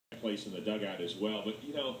place in the dugout as well. But,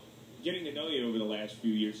 you know, getting to know you over the last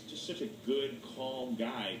few years, just such a good, calm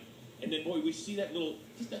guy. And then, boy, we see that little,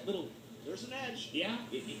 there's an edge. Yeah,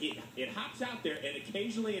 it hops out there, and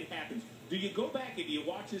occasionally it happens. Do you go back and you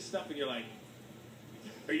watch this stuff and you're like,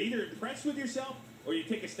 are you either impressed with yourself or you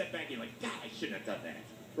take a step back and you're like, God, I shouldn't have done that?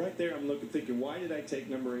 Right there, I'm thinking, why did I take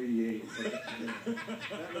number 88?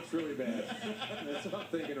 That looks really bad. That's what I'm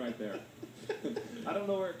thinking right there. I don't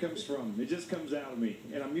know where it comes from. It just comes out of me.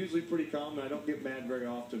 And I'm usually pretty calm, and I don't get mad very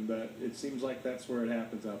often, but it seems like that's where it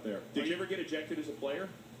happens out there. Did you ever get ejected as a player?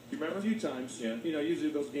 You remember? A few times. Yeah. You know,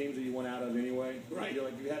 usually those games that you went out of anyway. Right. You're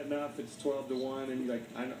like, you had enough, it's 12-1, and you're like,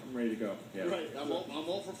 I'm ready to go. Yeah. Right. I'm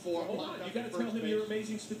all for 4. Hold on. You got to tell him your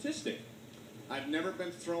amazing statistic. I've never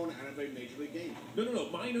been thrown out of a major league game. No.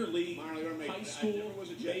 Minor league, high school, was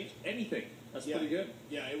a anything. That's pretty good.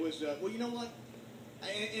 Yeah, it was. Well, you know what?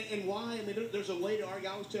 And why? I mean, there's a way to argue.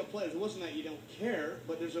 I always tell players, it wasn't that you don't care,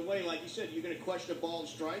 but there's a way, like you said, you're going to question a ball and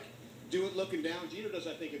strike. Do it looking down. Jeter does,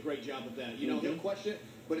 I think, a great job of that. You know, he'll question it,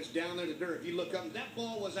 but it's down there in the dirt. If you look up, and that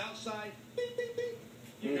ball was outside, bing, bing, bing,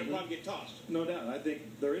 you're going to probably get tossed. No doubt. I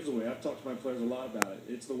think there is a way. I've talked to my players a lot about it.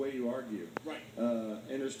 It's the way you argue. Right.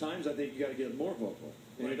 And there's times I think you got to get more vocal.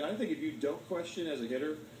 And right. I think if you don't question as a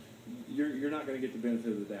hitter, you're not going to get the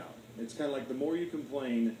benefit of the doubt. It's kind of like the more you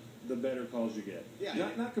complain, the better calls you get. Yeah.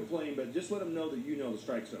 Not complain, but just let them know that you know the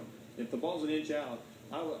strike zone. If the ball's an inch out,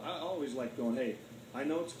 I always like going, hey, I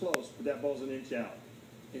know it's close, but that ball's an inch out.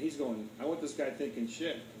 And he's going, I want this guy thinking,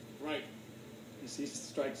 shit. Right. He sees the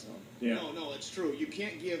strike zone. Yeah. No, it's true. You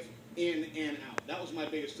can't give in and out. That was my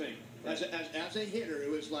biggest thing. As a hitter, it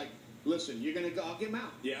was like, listen, you're going to go, I'll give him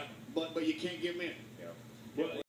out. Yeah. But you can't give him in. Yeah. Well,